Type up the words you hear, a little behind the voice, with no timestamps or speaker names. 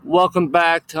Welcome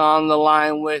back to On the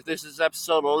Line with. This is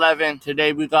episode 11.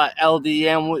 Today we got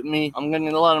LDM with me. I'm going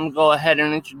to let him go ahead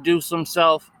and introduce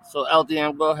himself. So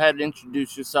LDM, go ahead and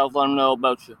introduce yourself. Let them know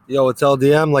about you. Yo, it's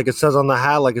LDM, like it says on the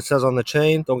hat, like it says on the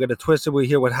chain. Don't get it twisted. We're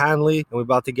here with Hanley, and we're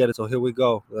about to get it. So here we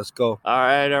go. Let's go. All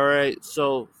right.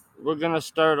 So we're going to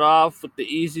start off with the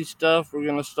easy stuff. We're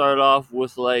going to start off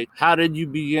with, how did you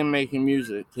begin making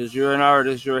music? Because you're an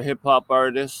artist. You're a hip-hop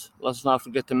artist. Let's not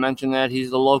forget to mention that.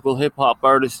 He's the local hip-hop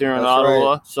artist here in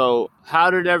Ottawa. Right. So how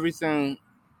did everything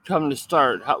come to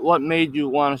start? What made you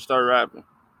want to start rapping?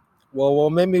 Well,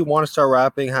 what made me want to start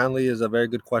rapping, Hanley, is a very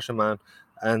good question, man.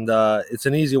 And it's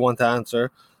an easy one to answer.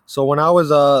 So when I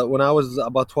was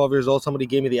about 12 years old, somebody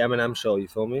gave me the Eminem show. You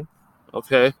feel me?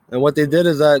 Okay. And what they did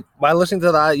is that by listening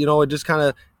to that,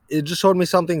 it just showed me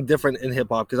something different in hip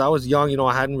hop because I was young,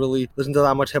 I hadn't really listened to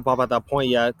that much hip hop at that point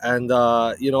yet. And,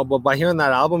 but by hearing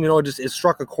that album, it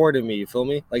struck a chord in me. You feel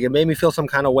me? Like it made me feel some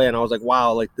kind of way. And I was like,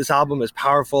 wow, like this album is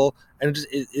powerful. And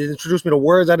it introduced me to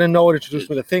words I didn't know. It introduced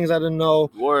me to things I didn't know.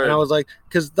 Word. And I was like,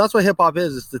 because that's what hip hop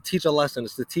is. It's to teach a lesson.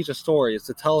 It's to teach a story. It's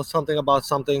to tell something about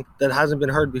something that hasn't been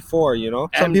heard before,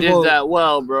 Some people did that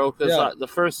well, bro. Because the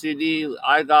first CD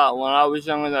I got when I was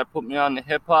younger that put me on the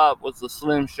hip hop was the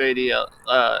Slim Shady LP.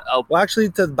 Well,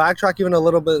 actually, to backtrack even a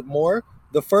little bit more,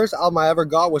 the first album I ever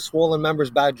got was Swollen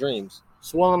Members' Bad Dreams.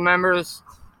 Swollen Members,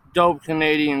 dope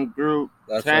Canadian group.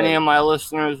 That's to any of my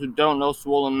listeners who don't know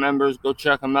Swollen Members, go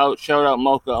check them out. Shout out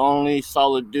Mocha Only,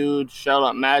 solid dude. Shout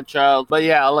out Mad Child. But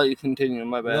yeah, I'll let you continue.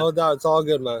 My bad. No doubt, it's all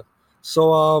good, man.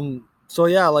 So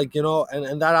yeah,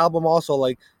 and that album also,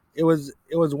 it was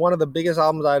one of the biggest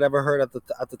albums I'd ever heard at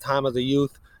the time as a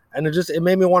youth. And it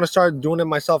made me want to start doing it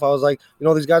myself. I was like,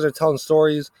 these guys are telling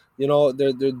stories,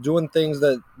 they're doing things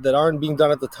that aren't being done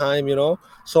at the time,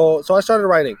 So I started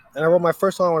writing, and I wrote my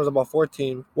first song when I was about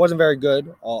 14. Wasn't very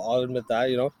good, I'll admit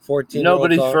that, 14.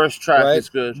 Nobody's first track is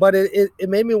good. But it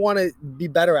made me want to be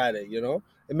better at it,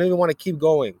 It made me want to keep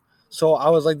going. So I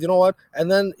was like, you know what? And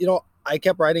then, I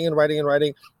kept writing and writing and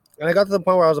writing. And I got to the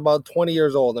point where I was about 20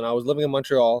 years old, and I was living in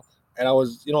Montreal. And I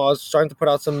was, I was starting to put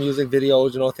out some music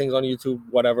videos, things on YouTube,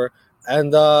 whatever.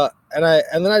 And then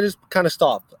I just kind of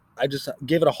stopped. I just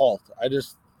gave it a halt.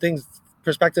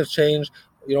 Perspectives changed,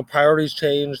 priorities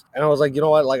changed. And I was like, you know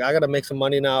what? I got to make some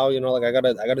money now, I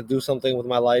got to do something with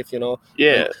my life,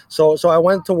 Yeah. And so I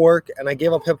went to work and I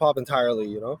gave up hip hop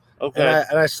entirely, Okay.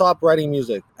 And I stopped writing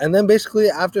music. And then basically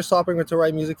after stopping to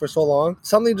write music for so long,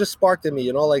 something just sparked in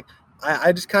me,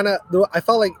 I just kind of, I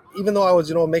felt like even though I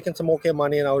was, making some okay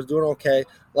money and I was doing okay,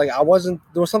 there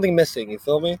was something missing, you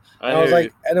feel me? And I was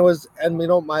like,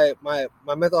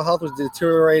 my mental health was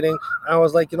deteriorating. And I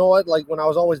was like, you know what? When I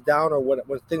was always down or when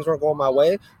things weren't going my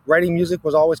way, writing music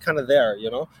was always kind of there,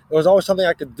 It was always something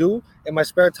I could do in my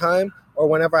spare time or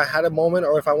whenever I had a moment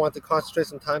or if I wanted to concentrate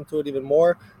some time to it even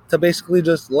more to basically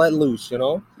just let loose,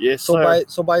 Yes, so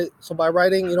sir. by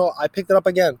writing, I picked it up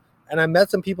again. And I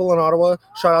met some people in Ottawa.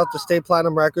 Shout out to State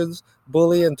Platinum Records,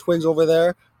 Bully and Twigs over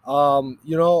there.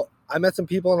 I met some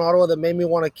people in Ottawa that made me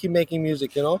want to keep making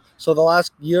music, So the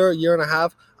last year and a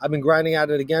half, I've been grinding at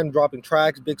it again, dropping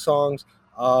tracks, big songs.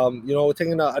 We're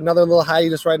taking another little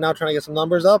hiatus right now, trying to get some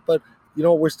numbers up. But,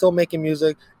 we're still making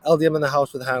music. LDM in the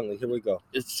house with Hanley. Here we go.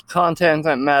 It's content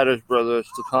that matters, brother.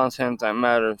 It's the content that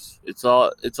matters. It's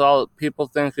all people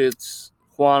think it's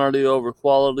quantity over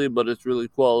quality, but it's really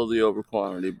quality over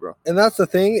quantity, bro. And that's the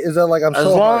thing is that as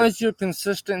long as you're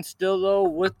consistent still though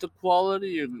with the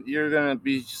quality, you're gonna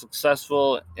be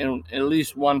successful in at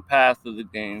least one path of the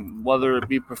game, whether it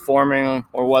be performing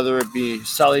or whether it be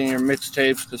selling your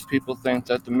mixtapes, because people think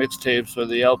that the mixtapes or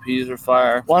the LPs are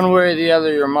fire. One way or the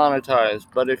other, you're monetized.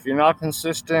 But if you're not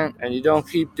consistent and you don't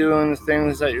keep doing the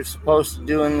things that you're supposed to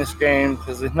do in this game,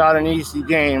 because it's not an easy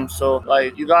game, so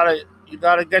you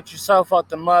gotta get yourself out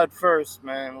the mud first,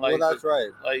 man. Well, that's right.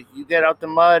 You get out the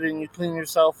mud and you clean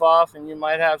yourself off and you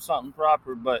might have something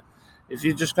proper. But if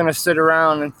you're just gonna sit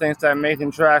around and think that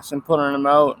making tracks and putting them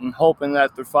out and hoping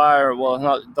that they're fire,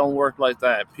 don't work like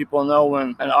that. People know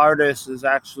when an artist is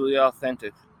actually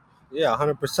authentic. Yeah,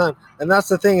 100%. And that's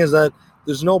the thing is that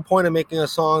there's no point in making a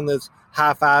song that's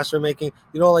half-assed or making,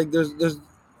 there's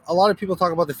a lot of people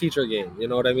talk about the feature game. You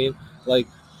know what I mean?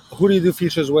 Who do you do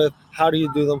features with? How do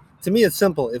you do them? To me, it's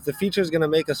simple. If the feature is going to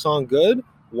make a song good,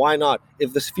 why not?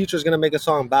 If this feature is going to make a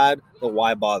song bad, then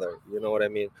why bother? You know what I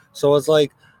mean? So it's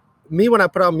like, me, when I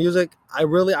put out music,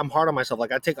 I'm hard on myself.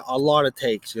 Like I take a lot of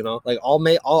takes, you know, like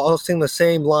I'll sing the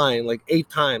same line like 8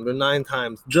 times or 9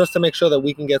 times just to make sure that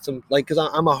we can get some, like, because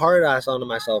I'm a hard ass onto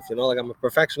myself, you know, like I'm a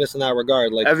perfectionist in that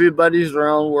regard. Like everybody's their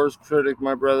own worst critic,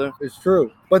 my brother. it's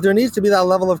true, but there needs to be that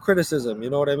level of criticism, you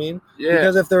know what I mean? Yeah,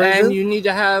 because if there isn't, you need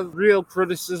to have real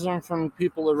criticism from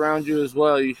people around you as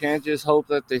well. You can't just hope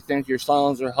that they think your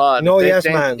songs are hot. No yes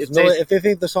man. If they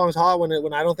think the song's hot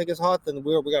when I don't think it's hot, then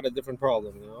we got a different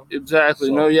problem, you know. Exactly.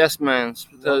 So, no yes mans,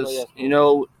 because no yes man. You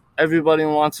know, everybody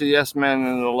wants a yes man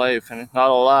in their life, and it's not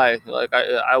a lie. Like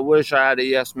I wish I had a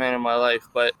yes man in my life,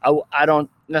 but I don't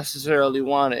necessarily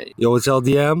want it. Yo, it's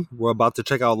LDM. We're about to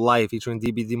check out Life featuring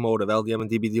DBD Motive. LDM and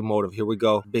DBD Motive. Here we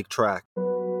go. Big track.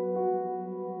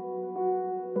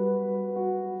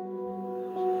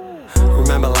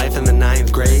 Remember life in the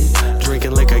 9th grade?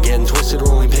 Drinking liquor, getting twisted,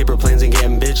 rolling paper planes and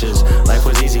getting bitches. Life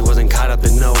was easy, wasn't caught up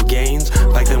in no gains.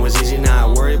 Back then was easy, now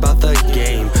I worry about the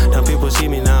game. Now people see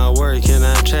me, now I worry, can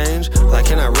I change? Like,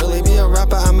 can I really be a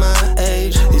rapper at my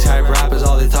age? These hype rappers,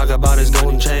 all they talk about is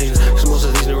golden chains. Cause most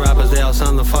of these new rappers, they all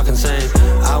sound the fucking same.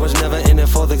 I was never in it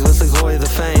for the glitz, the glory, the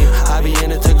fame. I be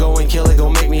in it to go and kill it, go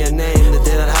make me a name. The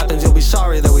day that happens, you'll be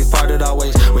sorry that we parted our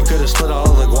ways. We could've split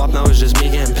all the guap, now it's just me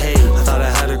getting paid. I thought I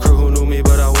had a crew who knew me,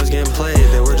 but I was getting played.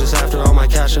 They were just after all my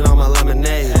cash and all my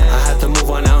lemonade. I had to move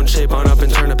on out and shape on up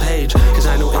and turn a page. Cause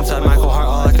I knew inside my cold heart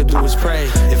all I could do was pray.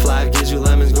 If life gives you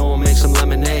lemons, go and make some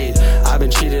lemonade. I've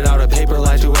been cheated out of paper,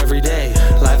 lied to every day.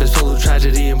 Life is full of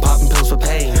tragedy and popping pills for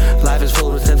pain. Life is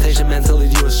filled with temptation meant to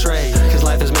lead you astray. Cause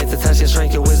life is meant to test your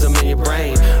strength, your wisdom, and your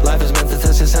brain. Life is meant to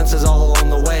test your senses all along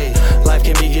the way. Life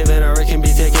can be given or it can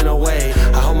be taken away.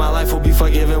 I hope my life will be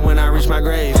forgiven when I reach my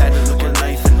grave. Had to look at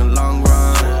life in the long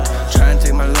run. Try and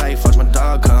take my life, watch my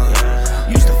dog come.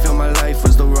 Used to feel my life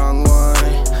was the wrong one.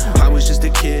 I was just a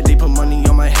kid, they put money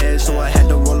on my head, so I had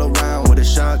to roll around with a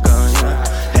shotgun.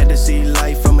 Had to see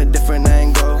life from a different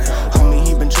angle. Homie,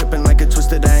 he been tripping like a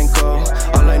twisted ankle.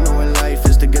 All I know in life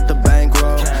is to get the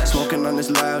bankroll. Smoking on this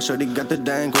loud, sure they got the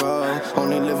dank roll.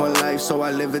 Only live one life, so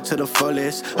I live it to the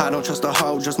fullest. I don't trust a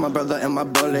hoe, just my brother and my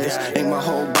bullets. Ain't my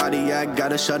whole body, I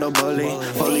got a shuttle bully.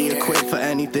 Fully equipped for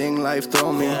anything life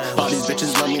throw me. All these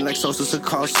bitches love me like Sosa to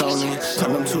call Sony.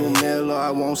 Tell them 2 mil or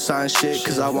I won't sign shit.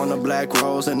 Cause I want a black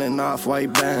rose and an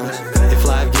off-white Benz. If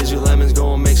life gives you lemons,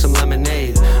 go and make some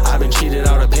lemonade. I've been cheated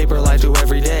out of paper, lied to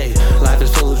every day. Life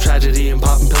is full of tragedy and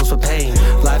popping pills for pain.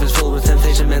 Life is filled with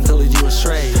temptation meant to lead you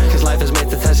astray. Cause life is meant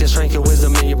to test your strength, your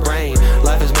wisdom, and your brain.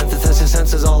 Life is meant to test your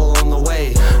senses all along the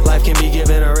way. Life can be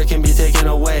given or it can be taken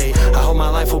away. I hope my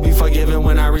life will be forgiven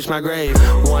when I reach my grave.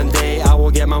 One day I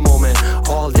will get my moment.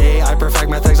 All day I perfect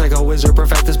my text like a wizard,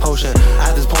 perfect this potion.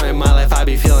 At this point in my life I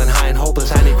be feeling high and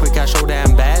hopeless. I need quick cash so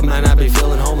damn bad, might not be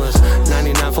feeling homeless.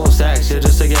 99 full stacks, yeah,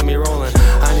 just to get me rolling.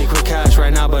 I need quick cash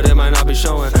right now, but it might not be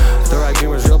showing. The right game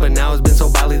was real, but now it's been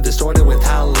so badly distorted with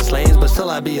talentless lanes, but still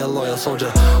I be a loyal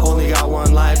soldier. Only got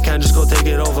one life, can't just go take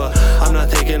it over. I'm not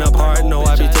taking apart, no,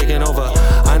 I be taking over.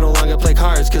 I no longer play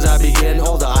cards, cause I be getting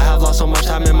older. I have lost so much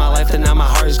time in my life that now my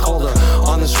heart is colder.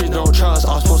 On the street, no trust,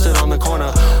 all posted on the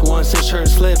corner. 1-6 turn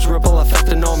slips, ripple effect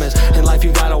enormous. In life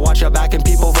you gotta watch your back and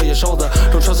peep over your shoulder.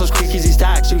 Don't trust those quick easy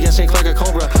stacks, you get sink like a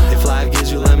cobra. If life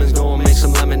gives you lemons, go and make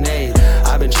some lemonade.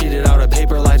 I've been cheated out of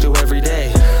paper, lied to every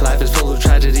day. Life is full of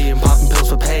tragedy and popping pills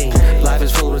for pain. Life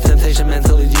is filled with temptation meant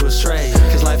to lead you astray.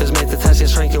 Cause life is meant to test your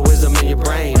strength, your wisdom, and your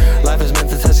brain. Life is meant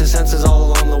to test your senses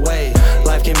all along the way.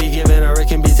 Life can be given or it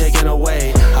can be taken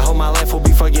away. I hope my life will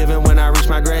be forgiven when I reach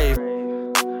my grave.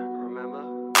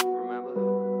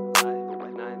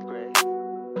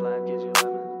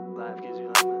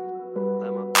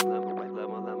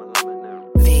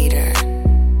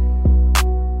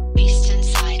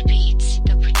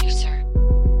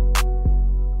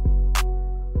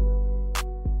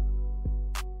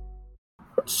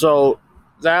 So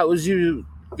that was you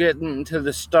getting to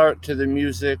the start to the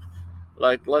music.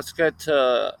 Like, let's get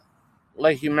to,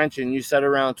 like you mentioned, you said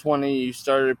around 20 you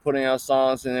started putting out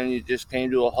songs and then you just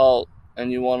came to a halt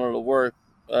and you wanted to work.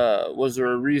 Was there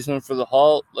a reason for the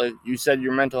halt? Like you said,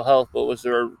 your mental health, but was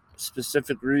there a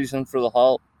specific reason for the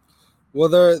halt? Well,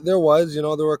 there was, you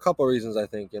know, there were a couple of reasons, I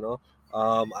think, you know.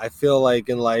 I feel like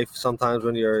in life, sometimes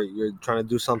when you're trying to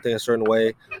do something a certain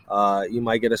way, you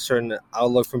might get a certain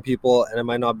outlook from people and it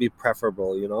might not be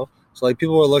preferable, you know. So like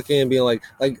people were looking and being like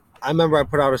I remember I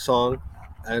put out a song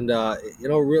and, you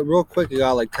know, real quick, it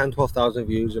got like 10-12,000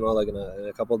 views, you know, like in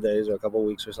a couple of days or a couple of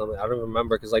weeks or something. I don't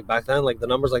remember because like back then, like the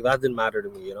numbers like that didn't matter to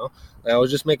me, you know. Like I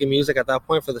was just making music at that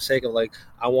point for the sake of like,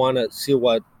 I want to see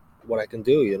what I can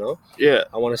do, you know. Yeah,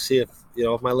 I want to see if, you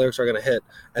know, if my lyrics are gonna hit,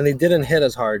 and they didn't hit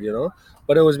as hard, you know,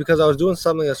 but it was because I was doing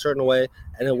something a certain way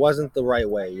and it wasn't the right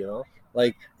way, you know.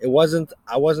 Like I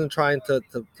wasn't trying to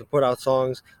put out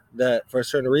songs that for a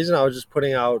certain reason. I was just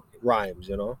putting out rhymes,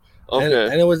 you know. Okay.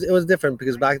 And it was different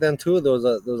because back then too there was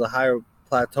a higher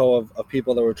plateau of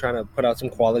people that were trying to put out some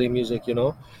quality music, you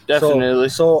know. Definitely.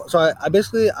 So I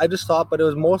basically I just stopped, but it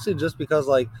was mostly just because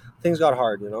like things got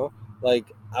hard, you know. Like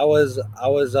I was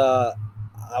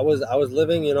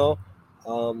living, you know,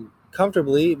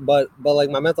 comfortably, but like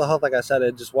my mental health, like I said,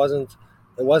 it wasn't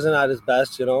at its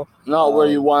best, you know. Not where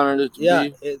you wanted it to Yeah,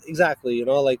 be. exactly. You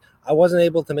know, like I wasn't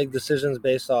able to make decisions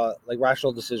based on like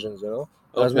rational decisions. You know,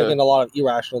 I was Okay. making a lot of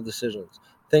irrational decisions,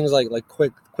 things like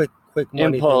quick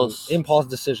money Impulse. things, impulse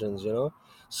decisions. You know,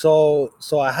 so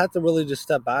I had to really just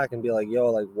step back and be like, yo,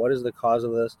 like what is the cause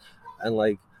of this, and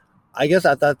like I guess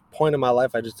at that point in my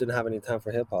life, I just didn't have any time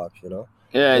for hip hop. You know.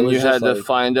 Yeah, It and was you just had to like-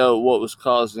 find out what was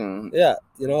causing. Yeah,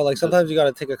 you know, like sometimes you got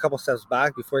to take a couple steps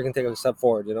back before you can take a step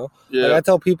forward. You know. Yeah. Like I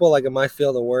tell people, like in my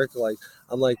field of work, like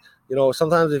I'm like, you know,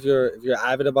 sometimes if you're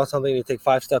avid about something, you take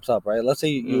 5 steps up, right? Let's say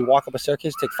you walk up a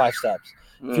staircase, take 5 steps.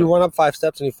 If you run up 5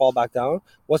 steps and you fall back down,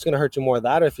 what's going to hurt you more,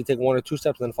 that or if you take 1 or 2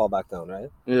 steps and then fall back down, right?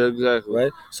 Yeah, exactly.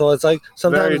 Right. So it's like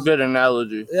sometimes very good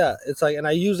analogy. Yeah, it's like, and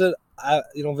I use it,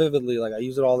 you know, vividly. Like I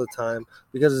use it all the time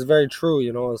because it's very true.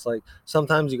 You know, it's like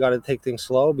sometimes you got to take things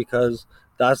slow because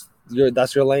that's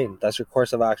your lane, that's your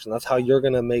course of action. That's how you're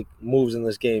gonna make moves in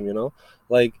this game. You know,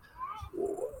 like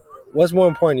what's more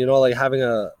important? You know, like having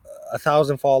a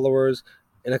 1,000 followers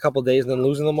in a couple days and then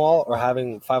losing them all, or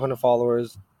having 500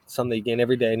 followers, something you gain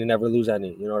every day and you never lose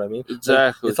any. You know what I mean?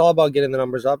 Exactly. Like, it's all about getting the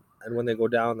numbers up, and when they go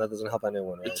down, that doesn't help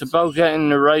anyone. Right? It's about getting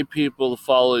the right people to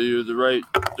follow you, the right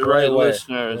way.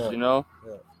 listeners. Yeah. You know.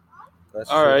 Yeah. That's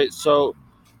All true. right. So,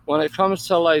 when it comes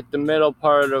to like the middle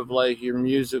part of like your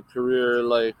music career,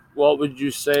 like what would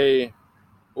you say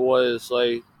was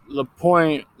like the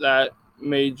point that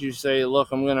made you say, "Look,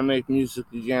 I'm gonna make music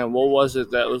again"? What was it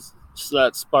that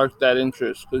sparked that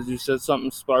interest? Because you said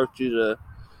something sparked you to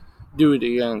do it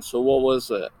again. So what was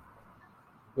that?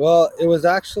 Well, it was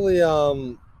actually,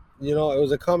 you know, it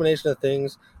was a combination of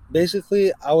things.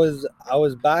 Basically, I was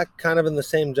back kind of in the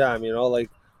same jam, you know, like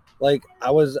I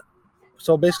was.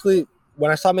 So basically,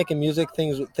 when I started making music,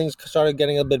 things started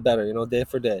getting a bit better, you know, day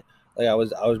for day. Like I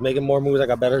was making more moves, I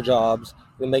got better jobs,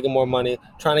 making more money,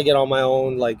 trying to get on my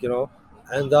own, like, you know,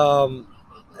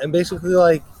 and basically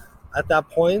like at that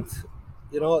point,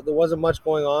 you know, there wasn't much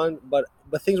going on, but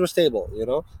things were stable, you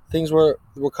know, things were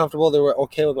comfortable, they were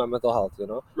okay with my mental health, you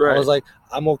know. Right. I was like,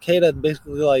 I'm okay to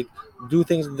basically like do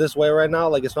things this way right now,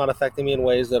 like it's not affecting me in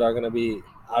ways that are gonna be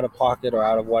out of pocket or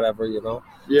out of whatever, you know.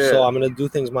 Yeah. So I'm gonna do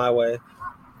things my way.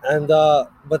 And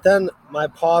but then my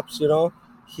pops, you know,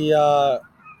 he got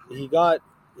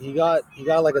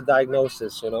like a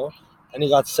diagnosis, you know, and he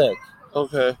got sick.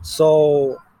 Okay.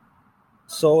 So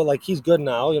like he's good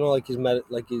now, you know, like he's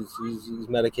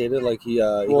medicated, like he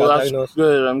Well, got that's diagnosed.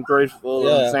 good. I'm grateful.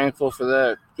 Yeah. I'm thankful for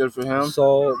that. Good for him.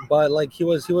 So, but like he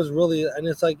was really, and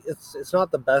it's like it's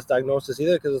not the best diagnosis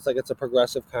either because it's like it's a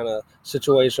progressive kind of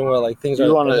situation where like things are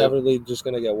inevitably just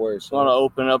gonna get worse. Want to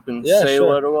open up and say sure.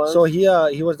 what it was? So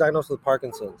he was diagnosed with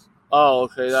Parkinson's. Oh,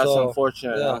 okay. That's So,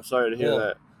 unfortunate. yeah, I'm sorry to hear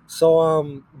that.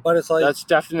 So but it's like That's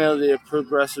definitely a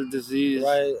progressive disease.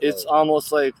 Right. It's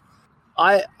almost like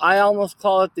I almost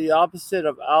call it the opposite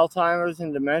of Alzheimer's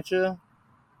and dementia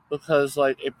because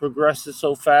like it progresses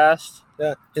so fast.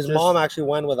 yeah, his mom actually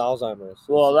went with Alzheimer's.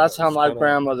 Well, that's how It's my kinda-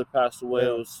 grandmother passed away. Yeah.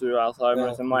 It was through Alzheimer's,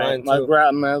 Yeah, and mine my too.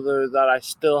 grandmother that I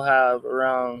still have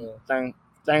around,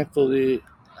 thankfully,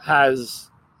 has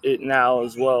it now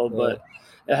as well, but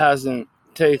it hasn't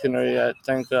taken her yet,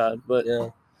 thank God. But Yeah,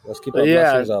 let's keep but our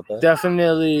yeah, blessings up.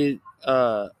 definitely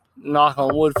knock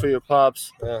on wood for your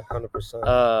pops. Yeah,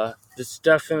 100%. It's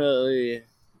definitely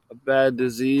a bad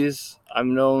disease. I've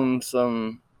known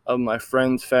some of my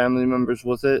friends, family members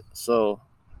with it, so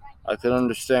I could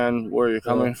understand where you're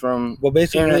coming from. Well,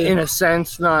 basically, In a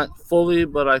sense, not fully,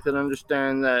 but I could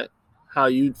understand that how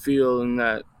you'd feel in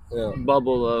that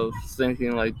bubble of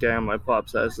thinking like, damn, my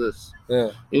pops has this.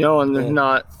 Yeah. You know, and there's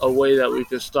not a way that we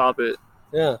could stop it.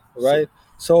 Yeah, right.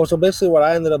 So basically what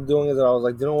I ended up doing is that I was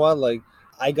like, you know what, like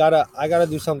I gotta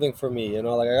do something for me, you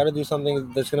know, like I gotta do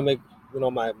something that's gonna make, you know,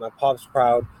 my pops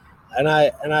proud. And I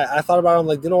thought about it, I'm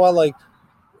like, you know what, like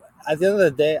at the end of the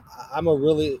day, I'm a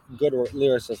really good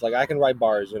lyricist. Like I can write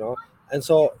bars, you know. And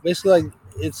so basically like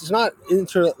it's not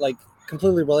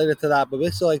completely related to that, but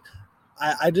basically like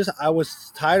I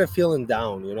was tired of feeling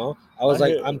down, you know. I was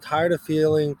like, I'm tired of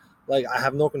feeling like I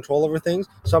have no control over things,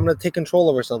 so I'm gonna take control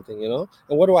over something, you know.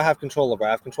 And what do I have control over? I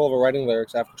have control over writing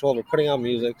lyrics. I have control over putting out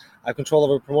music. I have control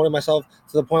over promoting myself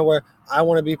to the point where I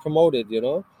want to be promoted, you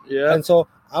know. Yeah. And so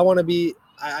I want to be.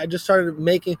 I just started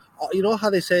making. You know how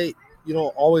they say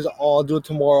always, oh, I'll do it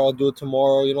tomorrow,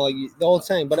 like the old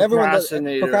saying. But everyone does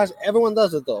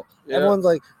it though. Yeah. Everyone's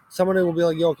like, somebody will be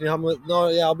like, yo, can you help me with, no,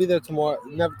 yeah, I'll be there tomorrow.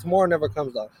 Tomorrow never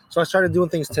comes though. So I started doing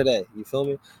things today. You feel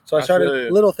me? So I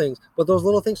started little things, but those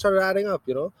little things started adding up.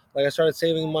 Like I started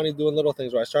saving money doing little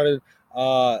things. Where I started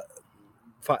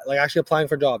like actually applying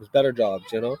for jobs, better jobs.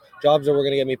 Jobs that were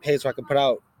gonna get me paid so I could put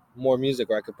out more music,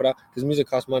 or I could put out, because music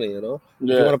costs money. If you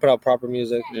want to put out proper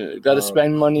music, you got to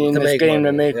spend money in this game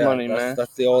to make money, man.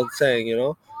 That's the old saying.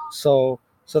 So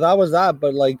that was that.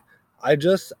 But like I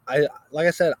like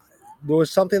I said, there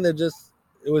was something that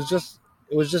it was just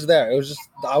there. It was just,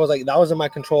 I was like, that was in my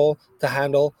control to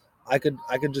handle. I could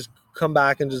just come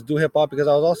back and just do hip hop, because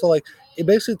I was also like, it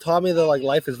basically taught me that like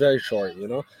life is very short,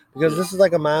 because this is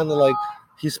like a man that like,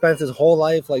 he spent his whole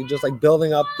life like just like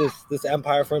building up this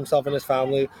empire for himself and his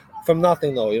family from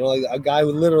nothing though, like a guy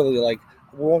who literally, like,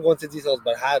 we won't go into details,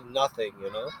 but had nothing,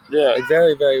 Yeah. like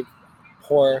very, very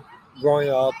poor growing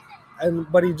up,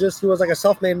 but he was like a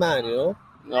self-made man, No,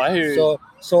 I hear you.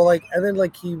 So like, and then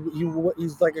like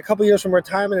he's like a couple years from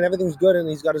retirement and everything's good and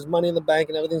he's got his money in the bank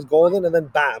and everything's golden, and then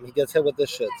bam, he gets hit with this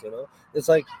shit. It's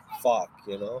like, fuck.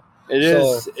 It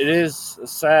is a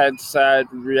sad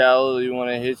reality when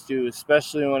it hits you,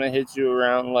 especially when it hits you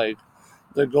around like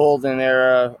the golden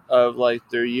era of like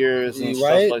their years and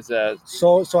stuff like that.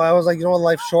 So I was like,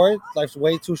 life's short. Life's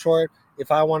way too short.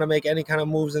 If I want to make any kind of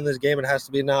moves in this game, it has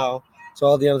to be now. So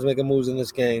LDM's making moves in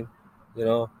this game.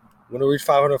 When we reach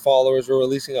 500 followers, we're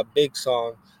releasing a big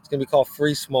song. It's gonna be called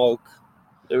Free Smoke.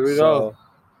 There we go.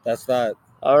 That's that.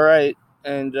 All right.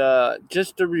 And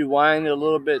just to rewind a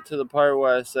little bit to the part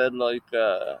where I said, like,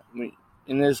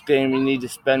 in this game, you need to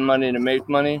spend money to make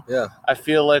money. Yeah. I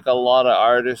feel like a lot of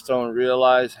artists don't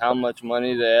realize how much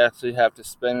money they actually have to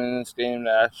spend in this game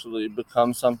to actually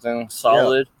become something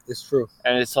solid. Yeah, it's true.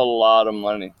 And it's a lot of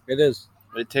money. It is.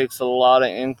 It takes a lot of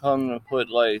income to put,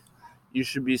 like, you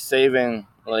should be saving,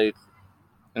 like,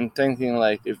 and thinking,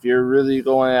 like, if you're really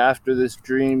going after this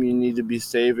dream, you need to be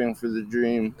saving for the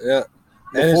dream. Yeah.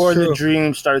 Before the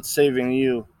dream starts saving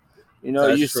you.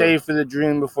 That's you true. save for the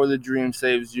dream before the dream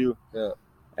saves you. Yeah.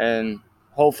 And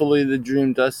hopefully the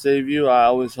dream does save you. I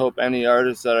always hope any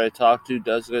artist that I talk to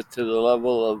does get to the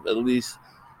level of at least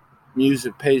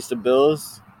music pays the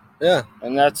bills. Yeah.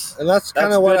 And that's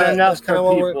kind of what enough for people,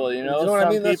 what I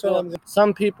mean? That's what I'm.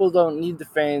 Some people don't need the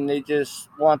fame, they just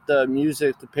want the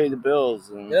music to pay the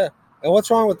bills. Yeah. And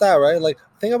what's wrong with that, right? Like,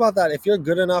 think about that. If you're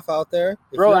good enough out there,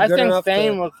 bro, I think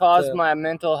fame will cause my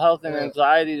mental health and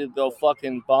anxiety to go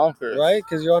fucking bonkers. Right?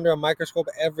 Because you're under a microscope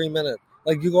every minute.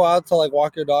 Like, you go out to, like,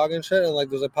 walk your dog and shit, and, like,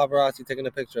 there's a paparazzi taking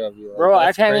a picture of you. Like, bro,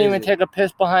 I can't even take a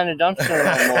piss behind a dumpster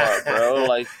anymore, bro.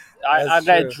 Like, I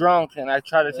got drunk, and I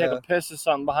tried to take a piss or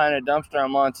something behind a dumpster.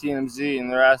 I'm on TMZ,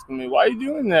 and they're asking me, why are you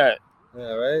doing that?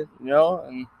 Yeah, right?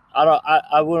 And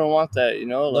I wouldn't want that, Like,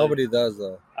 nobody does,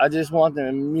 though. I just want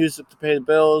the music to pay the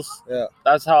bills. Yeah.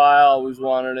 That's how I always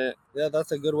wanted it. Yeah,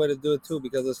 that's a good way to do it, too,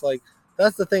 because it's like,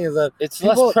 that's the thing, is that it's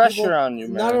less pressure on you,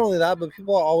 man. Not only that, but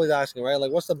people are always asking, right?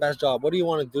 Like, what's the best job? What do you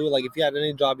want to do? Like, if you had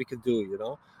any job you could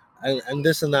do, and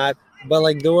this and that. But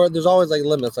like, there's always like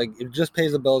limits. Like, it just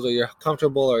pays the bills, or you're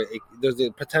comfortable, or there's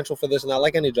the potential for this and that.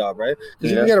 Like any job, right?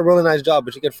 Because you can get a really nice job,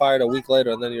 but you get fired a week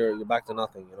later, and then you're back to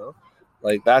nothing.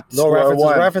 Like, that's no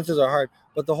references. References are hard,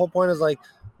 but the whole point is, like,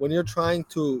 when you're trying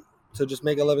to just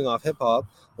make a living off hip hop,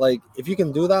 like, if you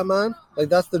can do that, man, like,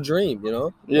 that's the dream. Yeah.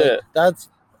 Like, that's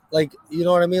like, you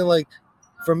know what I mean? Like,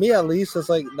 for me at least, it's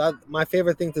like that. My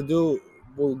favorite thing to do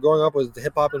growing up was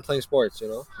hip hop and playing sports.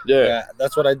 Yeah,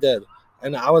 that's what I did.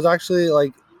 And I was actually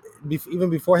like, even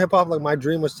before hip hop, like, my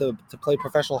dream was to play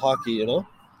professional hockey,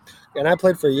 And I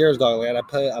played for years, dog. Like, I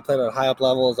played at high up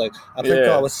levels. Like, I played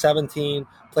till I was 17.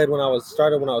 Played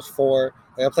started when I was 4.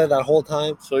 Like, I played that whole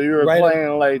time. So you were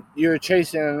playing, like, you were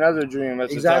chasing another dream at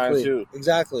the time too.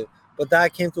 Exactly. But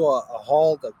that came to a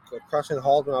halt, a crushing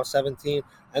halt when I was 17.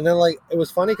 And then, like, it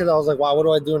was funny because I was like, wow, what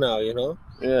do I do now?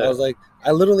 Yeah. I was like,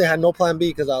 I literally had no plan B,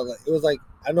 because I was like, it was like,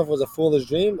 I don't know if it was a foolish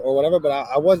dream or whatever, but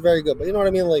I was very good. But you know what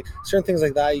I mean? Like, certain things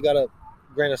like that, you got to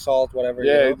grain of salt, whatever.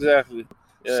 Yeah, exactly.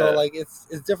 Yeah. So, like, it's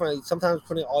different. Sometimes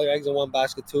putting all your eggs in one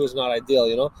basket too is not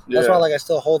ideal, That's why, like, I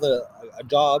still hold a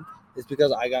job. It's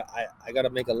because I got to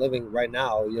make a living right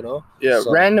now, Yeah.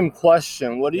 So, random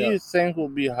question. What do you think will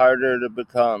be harder to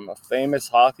become, a famous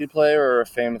hockey player or a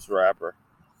famous rapper?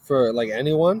 For, like,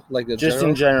 anyone? Like,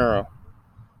 in general.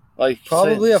 Like,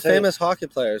 probably a famous hockey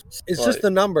player. It's just the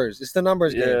numbers. It's the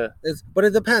numbers game. But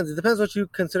it depends. It depends what you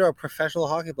consider a professional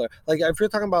hockey player. Like, if you're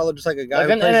talking about just like a guy, like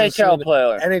an NHL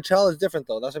player. NHL is different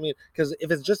though. That's what I mean. Because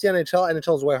if it's just the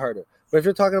NHL is way harder. But if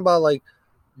you're talking about like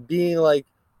being like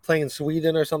playing in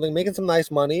Sweden or something, making some nice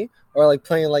money, or like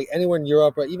playing like anywhere in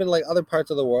Europe or even like other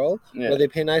parts of the world where they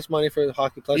pay nice money for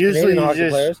hockey players, usually Canadian hockey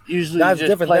players. Usually that's just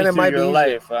different. Play then it might be your easier.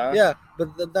 life, huh? Yeah,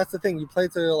 but that's the thing. You play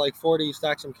till you're like 40, you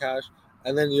stack some cash,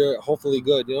 and then you're hopefully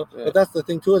good, you know. Yeah. But that's the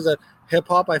thing too, is that hip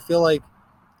hop, I feel like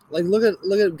look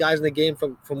at guys in the game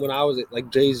from when I was like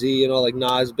Jay-Z, you know, like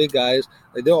Nas, big guys.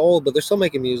 Like they're old, but they're still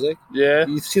making music. Yeah.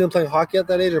 You see them playing hockey at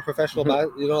that age or professional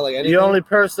you know, like anything. The only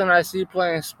person I see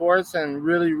playing sports and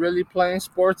really playing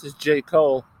sports is J.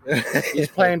 Cole. He's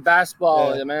playing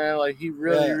basketball, man. Like he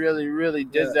really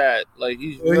did that. Like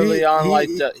he's really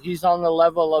he's on the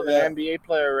level of an NBA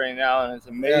player right now, and it's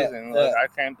amazing. Like I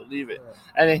can't believe it.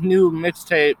 And a new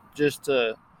mixtape, just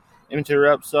to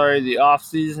interrupt, the off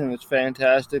season is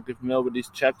fantastic. If nobody's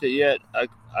checked it yet,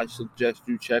 I suggest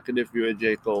you check it if you're a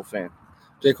J. Cole fan.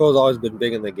 J. Cole's always been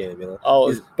big in the game, you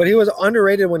know. But he was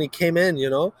underrated when he came in, you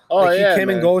know. He came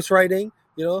in ghostwriting,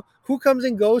 you know. Who comes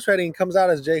in ghostwriting and comes out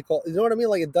as J. Cole? You know what I mean?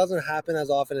 Like it doesn't happen as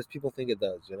often as people think it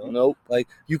does, you know. Nope. Like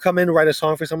you come in, write a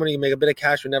song for someone, you make a bit of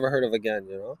cash you're never heard of again,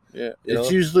 you know. Yeah.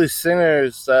 It's usually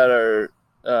singers that are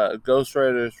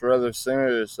ghostwriters for other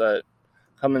singers that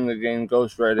come in the game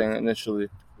ghostwriting initially.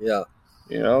 Yeah.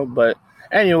 You know, but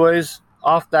anyways,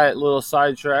 off that little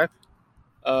sidetrack.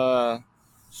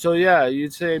 So yeah,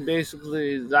 you'd say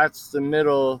basically that's the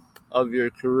middle of your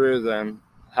career then.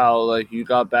 How like you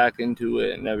got back into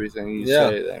it and everything you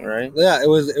say then, right? Yeah, it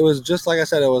was just like I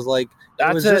said, it was like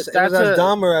it was as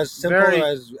dumb or as simple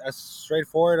or as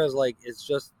straightforward as like it's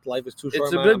just life is too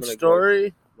short. It's a good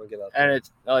story, and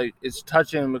it's like it's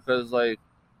touching because like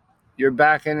you're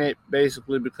back in it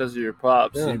basically because of your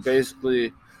pops. Yeah. He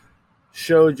basically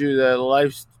showed you that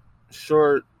life's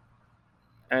short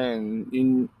and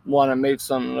you want to make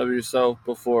something of yourself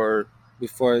before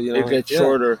you know it gets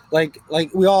shorter. Like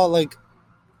we all like,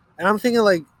 and I'm thinking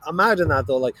like, imagine that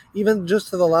though, like even just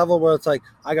to the level where it's like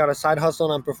I got a side hustle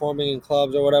and I'm performing in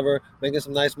clubs or whatever, making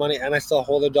some nice money, and I still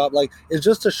hold a job. Like it's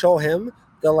just to show him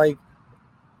that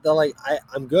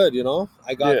I'm good, you know,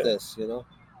 I got this, you know.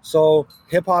 So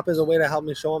hip hop is a way to help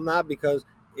me show him that because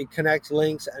it connects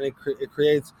links and it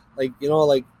creates like, you know,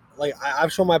 like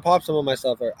I've shown my pop some of my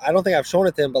stuff. Or I don't think I've shown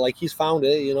it to him, but like he's found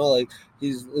it, you know, like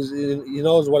he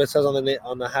knows what it says on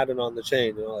the hat and on the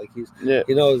chain, you know, like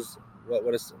he knows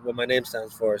what my name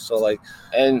stands for. So like,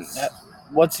 and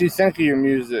what's he think of your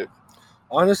music?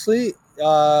 Honestly,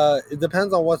 it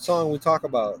depends on what song we talk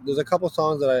about. There's a couple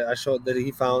songs that I showed that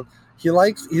he found. He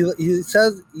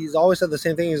says he's always said the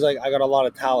same thing. He's like, I got a lot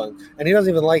of talent, and he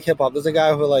doesn't even like hip hop. There's a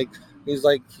guy who like he's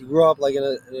like he grew up like in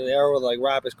an era where like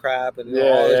rap is crap and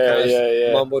all this kind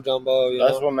of mumbo jumbo.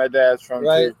 That's where my dad's from,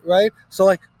 too. Right. So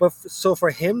like, so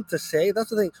for him to say, that's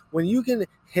the thing. When you can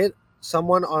hit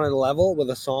someone on a level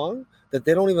with a song that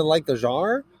they don't even like the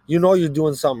genre, you know you're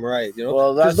doing something right. You know,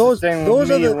 well, that's the thing.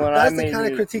 That's the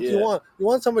kind of critique you want. You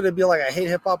want somebody to be like, I hate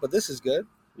hip hop, but this is good.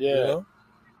 Yeah. You know?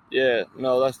 Yeah,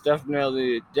 no, that's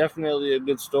definitely a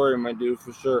good story, my dude,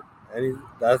 for sure. And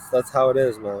that's how it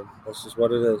is, man. That's just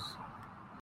what it is.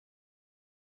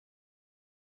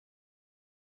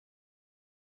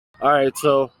 All right,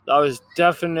 so that was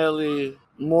definitely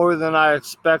more than I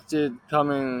expected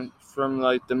coming from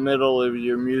like the middle of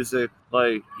your music,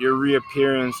 like your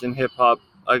reappearance in hip hop,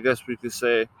 I guess we could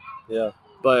say. Yeah.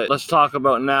 But let's talk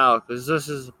about now, because this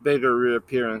is a bigger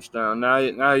reappearance now.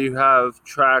 Now you have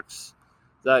tracks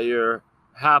that you're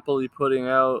happily putting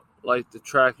out, like the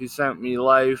track you sent me,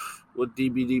 Life, with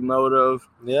DBD Motive.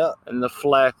 Yeah. And the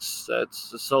Flex,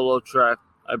 that's the solo track,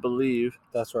 I believe.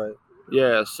 That's right.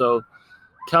 Yeah, so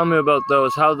tell me about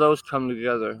those, how those come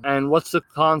together, and what's the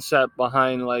concept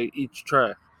behind like each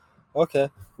track? Okay.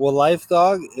 Well, Life,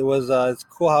 dog, it was it's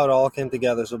cool how it all came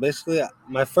together. So basically,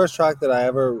 my first track that I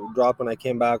ever dropped when I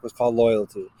came back was called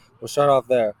Loyalty. We'll start off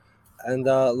there. And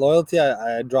Loyalty,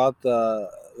 I dropped,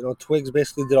 Twigs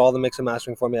basically did all the mix and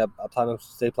mastering for me at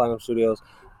Stay Platinum Studios.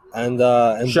 And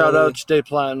shout out Stay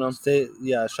Platinum.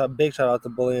 Big shout out to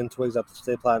Bully and Twigs up to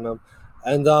Stay Platinum.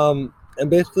 And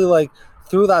basically, like,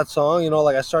 through that song, you know,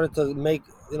 like I started to make,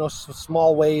 you know,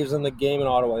 small waves in the game in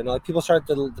Ottawa. You know, like people started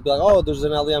to be like, oh, there's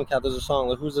an LDM cat, there's a song.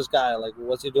 Like, who's this guy? Like,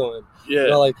 what's he doing? Yeah. You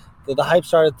know, like the hype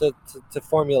started to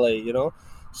formulate, you know.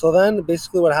 So then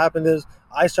basically what happened is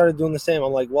I started doing the same.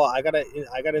 I'm like, well, I gotta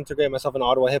integrate myself in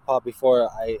Ottawa hip hop before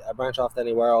I branch off to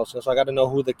anywhere else. So I got to know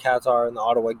who the cats are in the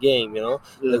Ottawa game, you know,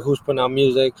 like who's putting out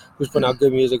music, who's putting out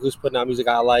good music, who's putting out music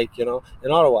I like, you know,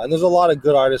 in Ottawa. And there's a lot of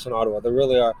good artists in Ottawa. There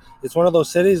really are. It's one of those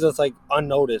cities that's like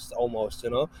unnoticed almost, you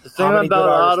know. The thing about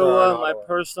Ottawa, my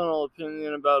personal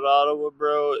opinion about Ottawa,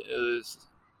 bro, is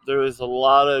there is a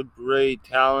lot of great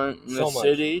talent in the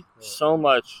city, so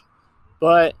much,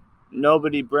 but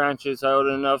nobody branches out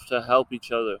enough to help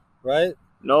each other. right?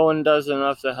 No one does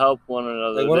enough to help one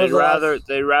another. Like, when was the last-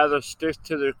 They rather stick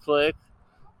to their clique,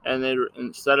 and they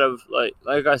instead of like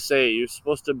I say, you're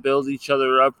supposed to build each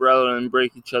other up rather than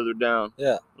break each other down.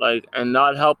 Yeah, Like, and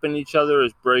not helping each other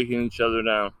is breaking each other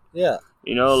down. yeah,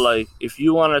 You know, like if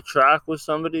you want to track with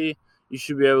somebody, you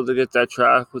should be able to get that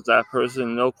track with that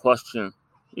person, no question.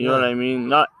 You know Yeah. what I mean?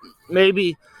 Not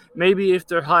maybe if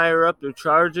they're higher up, they're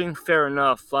charging, fair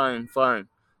enough, fine.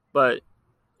 But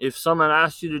if someone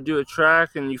asks you to do a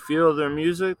track and you feel their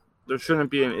music, there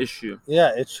shouldn't be an issue.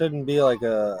 yeah. It shouldn't be like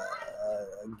a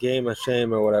game of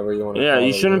shame or whatever you want to Yeah, call it.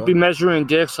 you shouldn't be measuring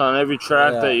dicks on every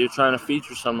track Yeah. that you're trying to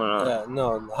feature someone on. Yeah,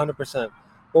 no, 100%.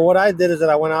 But what I did is that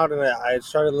I went out and I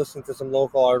started listening to some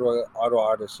local Ottawa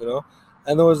artists, you know,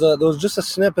 and there was just a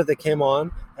snippet that came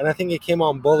on, and I think it came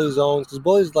on Bully's own because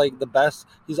Bully's like the best.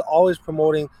 He's always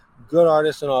promoting good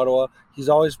artists in Ottawa. He's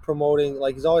always promoting,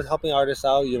 like he's always helping artists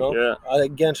out, you know. Yeah.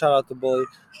 Again, shout out to Bully.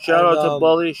 Shout And, out to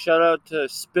Bully. Shout out to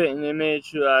Spittin'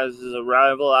 Image, who has his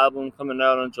Arrival album coming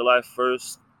out on July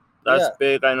 1st. That's Yeah.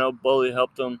 big. I know Bully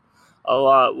helped him a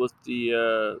lot with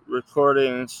the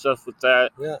recording and stuff with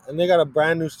that. Yeah, and they got a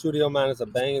brand new studio, man. It's a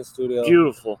banging studio.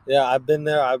 Beautiful. Yeah, I've been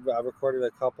there. I've recorded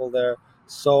a couple there.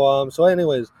 So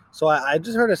anyways, I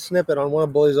just heard a snippet on one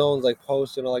of Bully's own like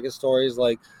posts, you know, like his stories,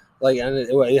 and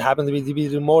it happened to be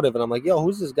DBD Motive, and I'm like, yo,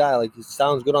 who's this guy? Like, he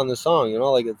sounds good on this song, you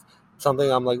know, like it's something.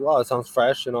 I'm like, wow, it sounds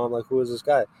fresh, you know. I'm like, who is this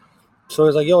guy? So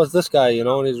he's like, yo, it's this guy, you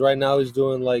know, and he's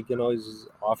doing like, you know, he's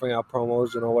offering out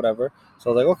promos, you know, whatever.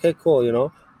 So I was like, okay, cool, you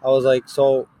know. I was like,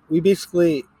 so we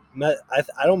basically met. I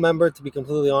don't remember, to be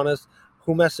completely honest,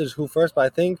 who messaged who first, but I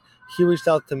think he reached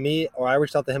out to me or I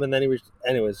reached out to him, and then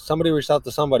somebody reached out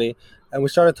to somebody, and we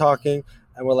started talking,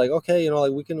 and we're like, okay, you know,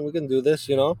 like we can do this,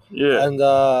 you know. Yeah. And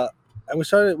we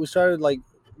started like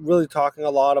really talking a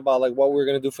lot about like what we were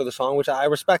gonna do for the song, which I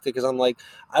respected, because I'm like,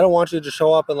 I don't want you to just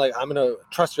show up and like I'm gonna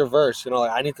trust your verse, you know,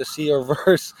 like I need to see your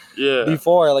verse Yeah.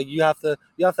 before, like you have to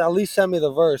at least send me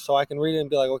the verse so I can read it and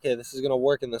be like, okay, this is gonna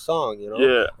work in the song, you know.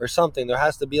 Yeah. Or something. There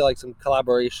has to be like some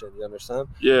collaboration, you understand?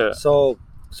 Yeah. So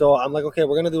I'm like, okay,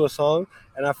 we're gonna do a song,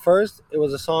 and at first it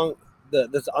was a song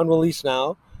that's unreleased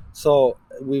now, so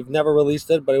we've never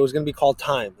released it, but it was gonna be called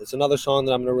Time. It's another song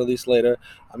that I'm gonna release later.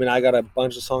 I mean, I got a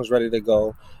bunch of songs ready to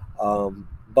go,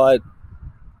 but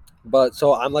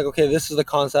so I'm like, okay, this is the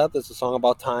concept. It's a song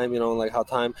about time, you know, and like how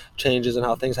time changes and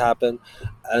how things happen,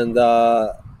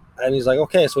 and he's like,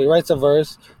 okay, so he writes a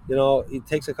verse, you know, he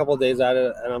takes a couple of days at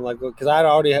it, and I'm like, because I had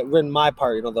already written my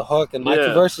part, you know, the hook and my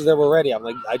two verses that were ready. I'm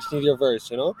like, I just need your verse,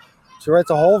 you know. So he writes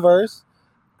a whole verse,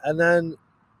 and then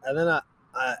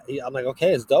I'm like,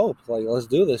 okay, it's dope. Like, let's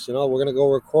do this, you know. We're gonna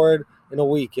go record in a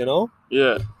week, you know.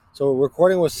 Yeah. So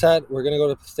recording was set. We're gonna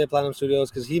go to State Platinum Studios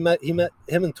because he met him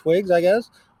and Twigs, I guess.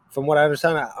 From what I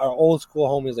understand, our old school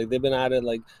homies, like they've been at it,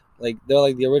 like they're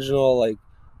like the original, like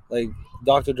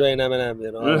Dr. Dre and Eminem,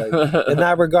 you know, like in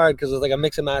that regard, because it's like a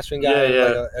mix and mastering guy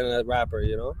and a rapper,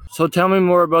 you know. So tell me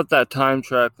more about that Time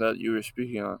track that you were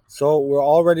speaking on. So we're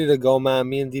all ready to go, man.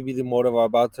 Me and DVD Motive are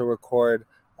about to record.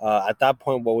 At that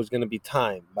point, what was going to be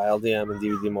Time by LDM and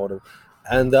DVD Motive.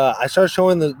 And I started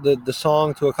showing the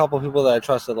song to a couple of people that I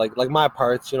trusted, like my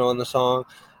parts, you know, in the song.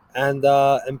 And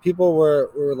people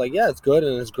were like, yeah, it's good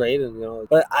and it's great, and you know.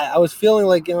 But I was feeling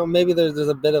like, you know, maybe there's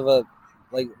a bit of a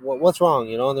like, what's wrong,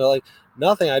 you know? And they're like,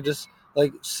 nothing. I just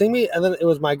like, sing me. And then it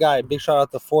was my guy. Big shout out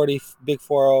to 40 Big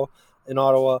 40 in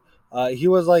Ottawa. He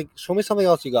was like, show me something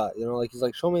else you got, you know. Like he's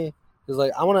like, show me. He's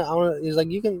like, I wanna. He's like,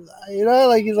 you can, you know.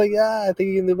 Like he's like, yeah, I think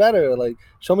you can do better. Like,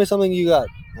 show me something you got.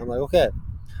 I'm like, okay.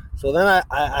 So then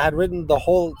I had written the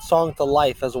whole song to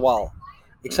life as well,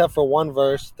 except for one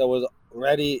verse that was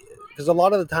ready. Because a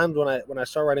lot of the times when I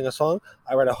start writing a song,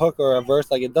 I write a hook or a verse.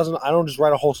 Like I don't just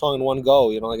write a whole song in one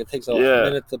go. You know, like it takes a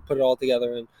minute to put it all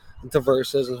together and into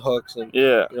verses and hooks. And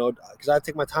you know, because I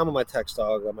take my time on my text,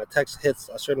 dog. My text hits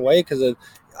a certain way because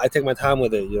I take my time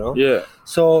with it. You know. Yeah.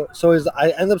 So I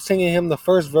end up singing him the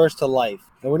first verse to life,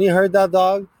 and when he heard that,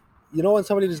 dog, you know when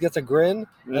somebody just gets a grin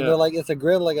and they're like, it's a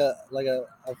grin like a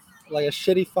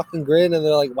shitty fucking grin, and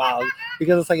they're like, wow,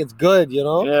 because it's like, it's good, you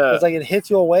know. It's like it hits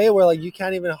you away where like you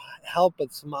can't even help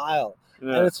but smile.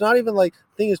 And it's not even like,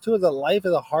 thing is too, is that life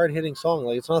is a hard-hitting song.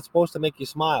 Like it's not supposed to make you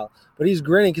smile, but he's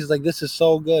grinning because like, this is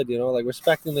so good, you know, like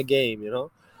respecting the game, you know.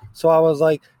 So I was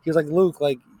like, he's like, Luke,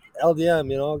 like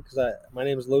LDM, you know, because my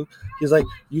name is Luke. He's like,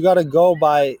 you gotta go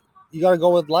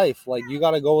with life, like you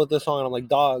gotta go with this song. And I'm like,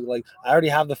 dog, like I already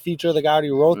have the feature, the guy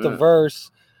already wrote the verse.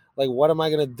 Like, what am I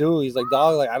gonna do? He's like,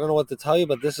 dog, like I don't know what to tell you,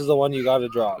 but this is the one you gotta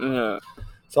drop.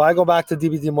 So I go back to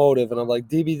DBD Motive and I'm like,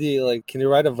 DBD, like, can you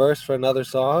write a verse for another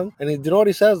song? And do you know what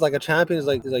he says? Like a champion is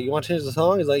like, he's like, you want to change the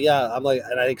song? He's like, yeah. I'm like,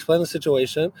 and I explain the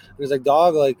situation. And he's like,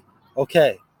 dog, like,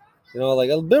 okay. You know, like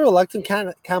a bit reluctant,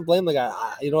 can't blame the guy.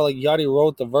 You know, like he already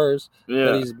wrote the verse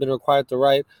that he's been required to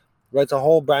write, writes a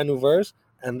whole brand new verse,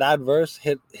 and that verse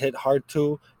hit hard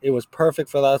too. It was perfect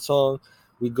for that song.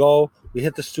 We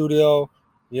hit the studio,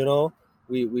 you know,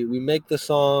 we make the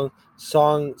song.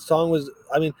 Song was,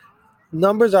 I mean,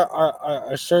 numbers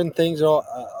are certain things, you know,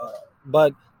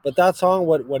 but that song,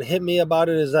 what hit me about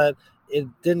it is that it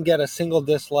didn't get a single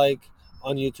dislike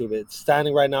on YouTube. It's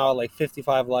standing right now at like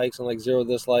 55 likes and like 0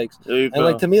 dislikes. And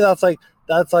like to me, that's like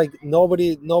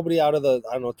nobody out of the,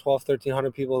 I don't know,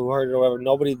 1,300 people who heard it or whatever,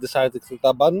 nobody decided to click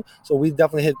that button. So we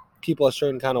definitely hit people a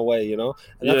certain kind of way, you know.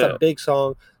 And that's a big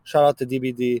song. Shout out to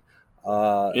DBD.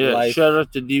 Shout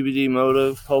out to DBD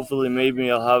Motive. Hopefully,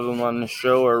 maybe I'll have him on the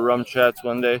show or Rum Chats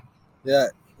one day. Yeah,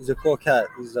 he's a cool cat.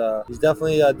 He's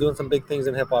definitely doing some big things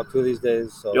in hip hop too these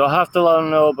days. So you'll have to let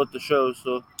him know about the show.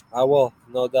 So I will,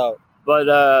 no doubt.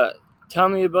 But tell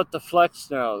me about the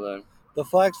Flex now, then. The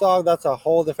Flex, dog, that's a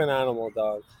whole different animal,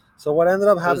 dog. So what ended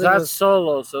up happening? That's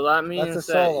solo, so that means that's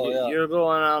solo, you're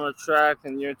going on a track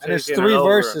and you're taking. And there's 3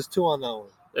 verses too on that one.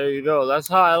 There you go. That's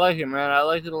how I like it, man. I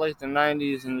like it like the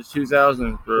 90s and the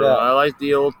 2000s, bro. Yeah. I like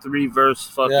the old 3-verse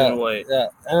fucking way. Yeah,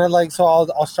 and then like, so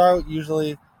I'll start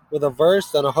usually with a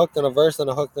verse, then a hook, then a verse, then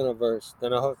a hook, then a verse,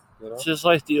 then a hook. You know, it's just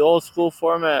like the old school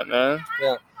format, man.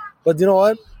 Yeah, but you know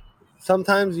what?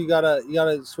 Sometimes you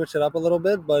gotta switch it up a little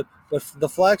bit. But the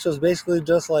Flex was basically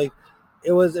just like,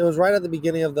 it was right at the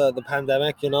beginning of the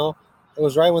pandemic. You know, it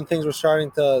was right when things were starting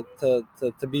to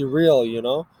be real. You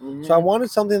know, so I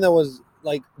wanted something that was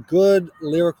like good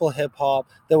lyrical hip hop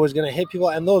that was gonna hit people,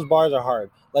 and those bars are hard.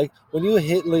 Like when you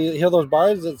hear those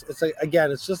bars, it's like,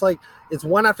 again, it's just like it's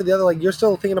one after the other. Like you're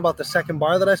still thinking about the second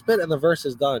bar that I spit, and the verse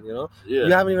is done. You know,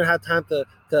 you haven't even had time to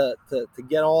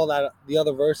get all that the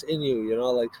other verse in you. You know,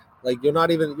 like you're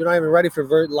not even ready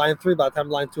for line 3 by the time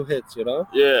line 2 hits. You know.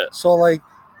 Yeah.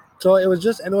 So it was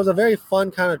just, and it was a very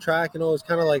fun kind of track. You know, it was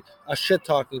kind of like a shit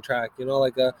talking track. You know,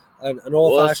 like an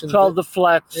old fashioned. It's called the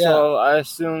Flex, so I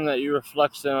assume that you were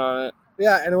flexing on it.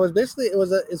 Yeah, and it was basically,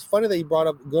 it's funny that you brought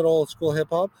up good old school hip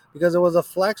hop, because it was a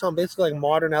flex on basically like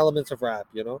modern elements of rap,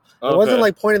 you know? It wasn't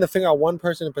like pointing the finger at one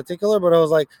person in particular, but it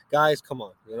was like, guys, come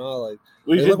on, you know, like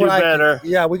we can do better.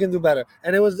 Yeah, we can do better.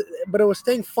 And it was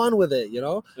staying fun with it, you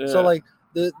know? Yeah. So like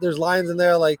there's lines in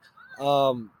there like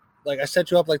I set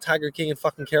you up like Tiger King and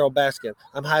fucking Carol Baskin.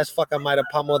 I'm high as fuck. I might have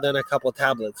popped more than a couple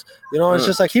tablets. You know, it's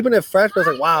just like keeping it fresh, but it's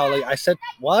like, wow, like I said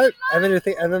what? And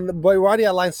then we're already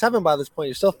at line 7 by this point.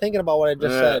 You're still thinking about what I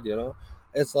just said, you know?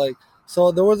 It's like,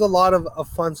 so there was a lot of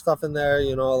fun stuff in there,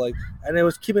 you know, like, and it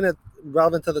was keeping it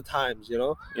relevant to the times, you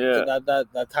know? Yeah. So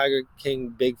that Tiger King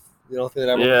big, you know, thing that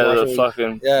everyone the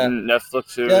fucking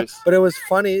Netflix series. Yeah, but it was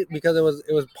funny because it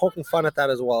was poking fun at that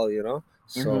as well, you know?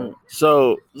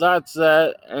 So that's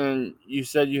that, and you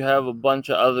said you have a bunch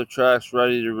of other tracks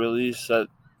ready to release at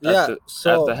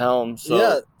the helm.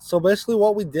 So basically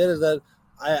what we did is that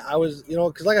I was, you know,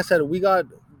 because like I said,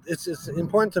 it's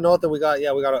important to note that we got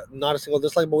not a single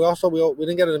dislike, but we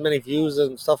didn't get as many views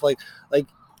and stuff like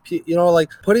you know, like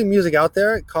putting music out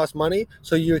there costs money,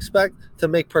 so you expect to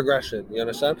make progression. You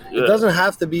understand? It doesn't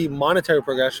have to be monetary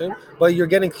progression, but you're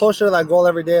getting closer to that goal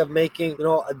every day of making, you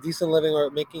know, a decent living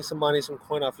or making some money, some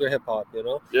coin off your hip hop. You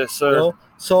know? Yes, sir. You know?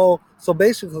 So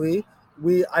basically,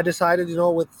 I decided, you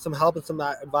know, with some help and some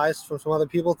advice from some other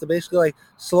people, to basically like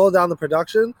slow down the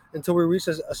production until we reach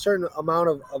a certain amount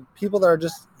of people that are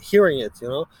just hearing it, you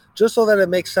know, just so that it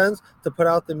makes sense to put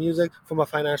out the music from a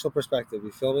financial perspective.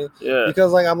 You feel me? Yeah.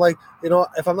 Because like I'm like, you know,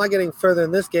 if I'm not getting further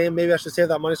in this game, maybe I should save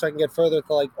that money so I can get further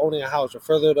to like owning a house, or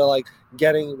further to like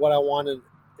getting what I wanted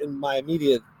in my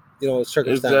immediate, you know,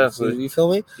 circumstance. Exactly. You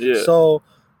feel me? Yeah. So.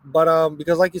 But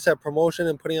because like you said, promotion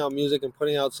and putting out music and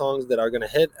putting out songs that are gonna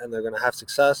hit and they're gonna have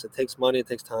success, it takes money, it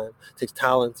takes time, it takes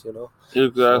talent, you know.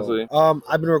 Exactly. So,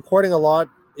 I've been recording a lot,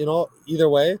 you know, either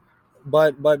way,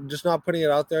 but just not putting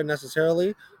it out there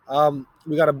necessarily.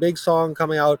 We got a big song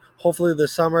coming out hopefully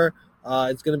this summer.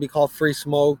 It's gonna be called Free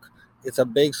Smoke. It's a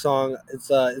big song.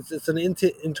 It's an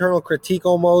internal critique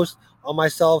almost on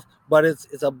myself, but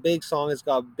it's a big song. It's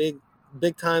got big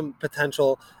time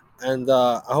potential. And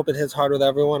I hope it hits hard with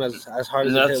everyone as hard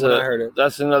as it hit when I heard it.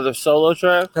 That's another solo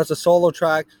track? That's a solo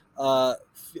track,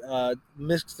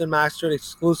 mixed and mastered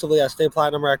exclusively at Stay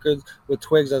Platinum Records, with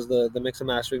Twigs as the mix and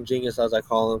mastering genius, as I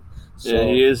call him. So, yeah,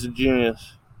 he is a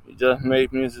genius. He does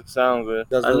make music sound good.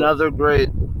 Another great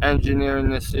engineer in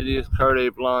this city is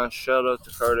Carte Blanche. Shout out to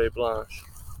Carte Blanche.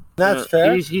 That's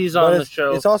fair. He's but on the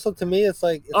show. It's also, to me, it's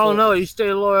like... You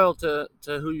stay loyal to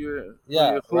who you're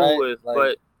cool with,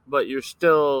 like, but you're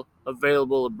still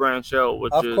available to branch out,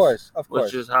 which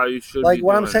is how you should like be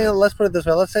what I'm doing saying. it. Let's put it this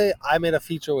way. Let's say I made a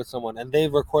feature with someone and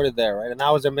they've recorded there, right? And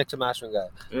I was their mix and mastering guy.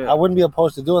 Yeah. I wouldn't be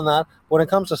opposed to doing that. When it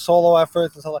comes to solo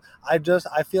efforts and stuff,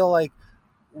 I feel like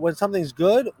when something's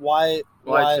good, why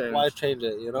change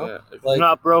it? You know, if it's like,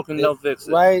 not broken, don't fix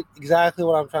it. Right, exactly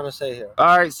what I'm trying to say here.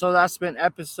 All right, so that's been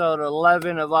episode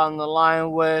 11 of On the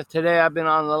Line with. Today I've been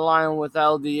on the line with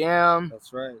LDM.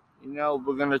 That's right. You know,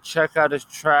 we're gonna check out his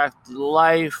track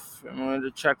Life, and we're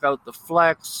gonna check out the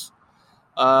Flex.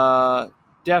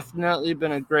 Definitely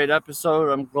been a great episode.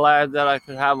 I'm glad that I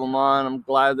could have him on. I'm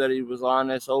glad that he was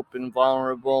honest, open,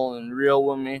 vulnerable, and real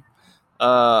with me.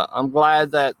 I'm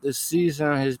glad that this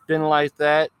season has been like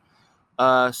that.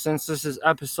 Since this is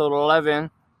episode 11,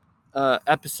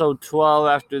 episode 12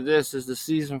 after this is the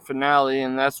season finale,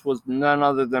 and that's with none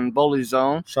other than Bully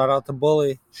Zone. Shout out to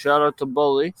Bully.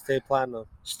 Stay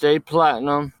Stay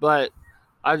platinum. But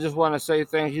I just want to say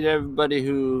thank you to everybody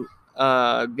who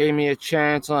gave me a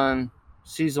chance on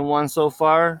season 1 so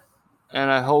far, and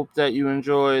I hope that you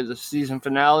enjoy the season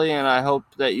finale, and I hope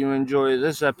that you enjoy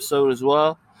this episode as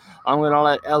well. I'm going to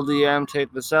let LDM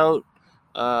take this out,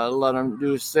 let him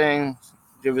do his thing,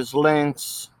 give his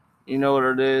links. You know what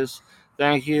it is.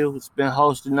 Thank you. It's been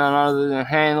hosted none other than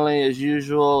Hanley as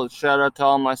usual. Shout out to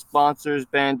all my sponsors,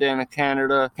 Bandana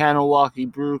Canada,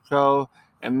 Kanawaki Brew Co.,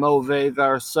 and Mauvais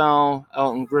Garçon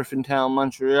out in Griffintown,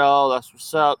 Montreal. That's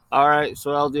what's up. All right, so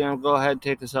LDM, go ahead,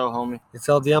 take us out, homie. It's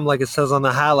LDM, like it says on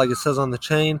the hat, like it says on the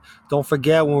chain. Don't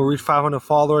forget, when we reach 500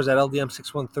 followers at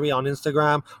LDM613 on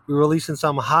Instagram, we're releasing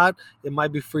something hot. It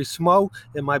might be free smoke.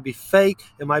 It might be fake.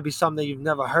 It might be something that you've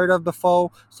never heard of before.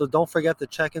 So don't forget to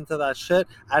check into that shit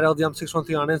at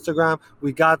LDM613 on Instagram.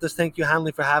 We got this. Thank you,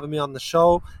 Hanley, for having me on the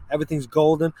show. Everything's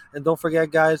golden. And don't forget,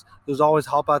 guys, there's always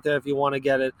help out there if you want to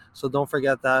get it. So don't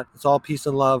forget that. It's all peace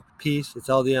and love. Peace. It's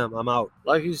LDM. I'm out.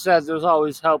 Like you said, there's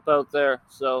always help out there.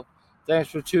 So thanks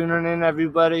for tuning in,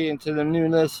 everybody. And to the new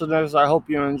listeners, I hope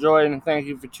you enjoyed, and thank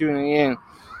you for tuning in.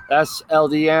 That's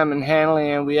LDM and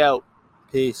Hanley, and we out.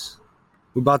 Peace.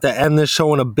 We're about to end this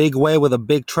show in a big way with a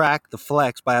big track, The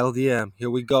Flex by LDM. Here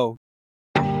we go.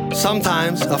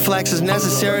 Sometimes a flex is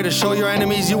necessary to show your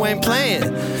enemies you ain't playing.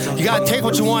 You gotta take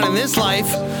what you want in this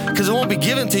life, cause it won't be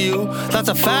given to you. That's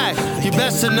a fact. You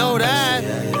best to know that.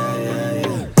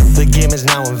 The game is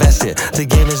now invested, the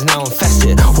game is now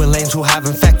infested with lanes who have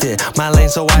infected my lane,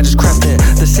 so I just crept it.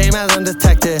 The same as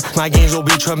undetected, my games will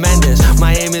be tremendous.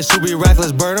 My aim is to be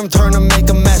reckless, burn them, turn them, make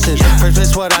a message.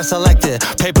 Purpose what I selected,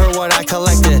 paper what I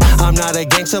collected. I'm not a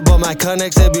gangster, but my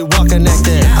connects, they be well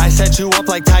connected. I set you up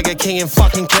like Tiger King and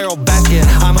fucking Carol Baskin.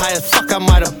 I'm high as fuck, I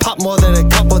might have popped more than a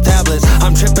couple tablets.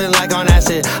 I'm tripping like on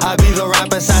acid, I be the rap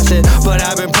assassin. But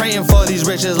I've been praying for these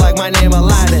riches like my name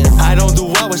Aladdin. I don't do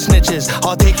well with snitches,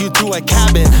 I'll take you to a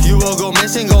cabin. You will go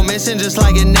missing just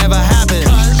like it never happened.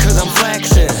 Cause I'm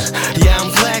flexing, yeah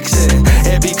I'm flexing.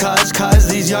 It cause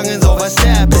these youngins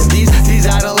overstepping. These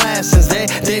adolescents,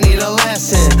 they need a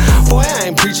lesson. Boy, I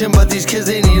ain't preaching, but these kids,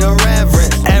 they need a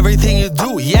reverend. Everything you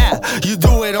do, yeah, you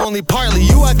do it only partly.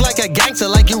 You act like a gangster,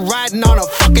 like you riding on a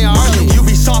fucking Harley. You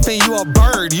be soft and you a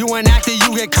bird, you an actor,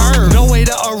 you get curved. No way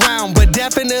to around, but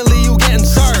definitely you getting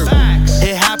served.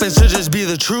 It happens to just be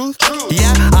the truth.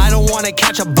 Yeah, I don't wanna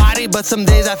catch a body, but some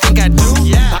days I think I do.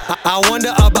 I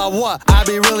wonder about what I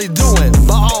be really doing,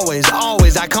 but always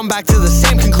I come back to the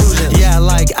same conclusion. Yeah,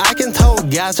 like I can tote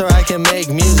gas or I can make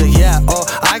music. Yeah, or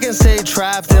I can stay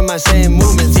trapped in my same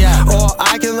movements. Yeah, or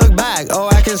I can look back,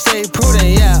 or I can stay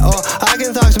prudent. Yeah, or I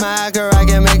can talk smack or I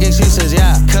can make excuses.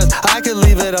 Yeah, cause I could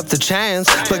leave it up to chance,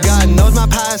 but God knows my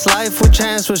past life with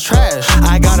chance was trash.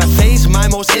 I gotta face my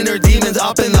most inner demons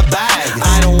up in the bag.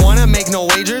 I don't wanna make no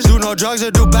wagers, do no drugs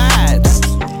or do bad.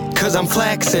 Cause I'm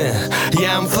flexing,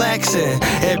 yeah I'm flexing.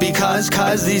 It because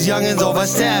these youngins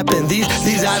overstepping.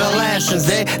 These adolescents,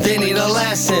 they need a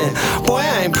lesson. Boy,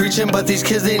 I ain't preaching, but these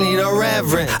kids, they need a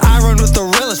reverend. I run with the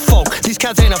realest folk, these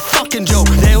cats ain't a fucking joke.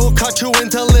 They will cut you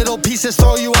into little pieces,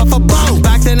 throw you off a boat.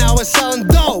 Back then I was selling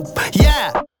dope,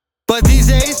 yeah. But these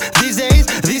days,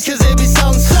 these kids, they be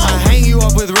selling soap. I hang you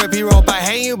up with rippy rope, I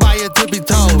hang you by your tippy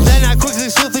toes. Then I quickly,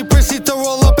 swiftly proceed to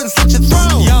roll up and slit your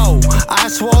throat. Yo, I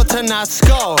swore to not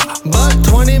score, but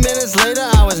 20 minutes later,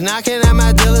 I was knocking at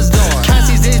my dealer's door. Cats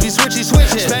these days be switching,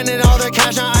 spending all their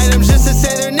cash on items just to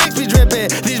say their nicks be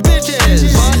dripping. These bitches,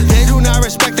 but they do not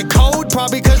respect the code,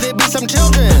 probably cause they be some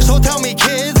children. So tell me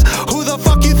kids, who the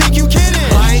fuck you think you kidding?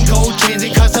 Buying gold chains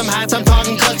and custom hats, I'm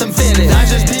talking custom fitted.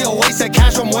 That just be a waste of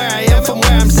cash from where I am, from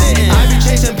where I'm sitting. I be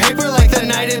chasing paper like the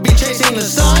night it be chasing the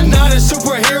sun. Not a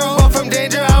superhero,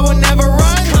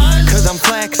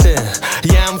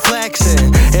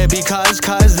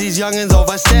 Cause these youngins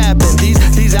overstepping.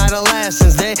 These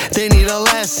adolescents, they need a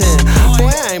lesson.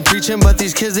 Boy, I ain't preaching, but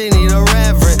these kids, they need a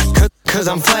reverend. Cause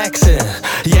I'm flexing,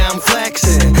 yeah, I'm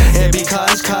flexing. And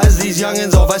cause these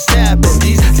youngins overstepping.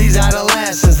 These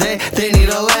adolescents, they need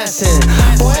a lesson.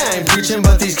 Boy, I ain't preaching,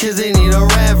 but these kids, they need a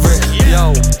reverend.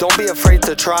 Yo, don't be afraid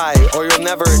to try, or you'll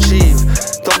never achieve.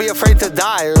 Don't be afraid to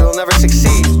die, or you'll never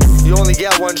succeed. You only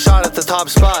get one shot at the top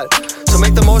spot, so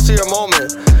make the most of your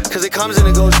moment, cause it comes and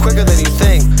it goes quicker than you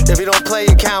think. If you don't play,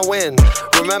 you can't win.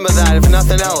 Remember that, if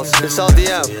nothing else, it's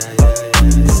LDM.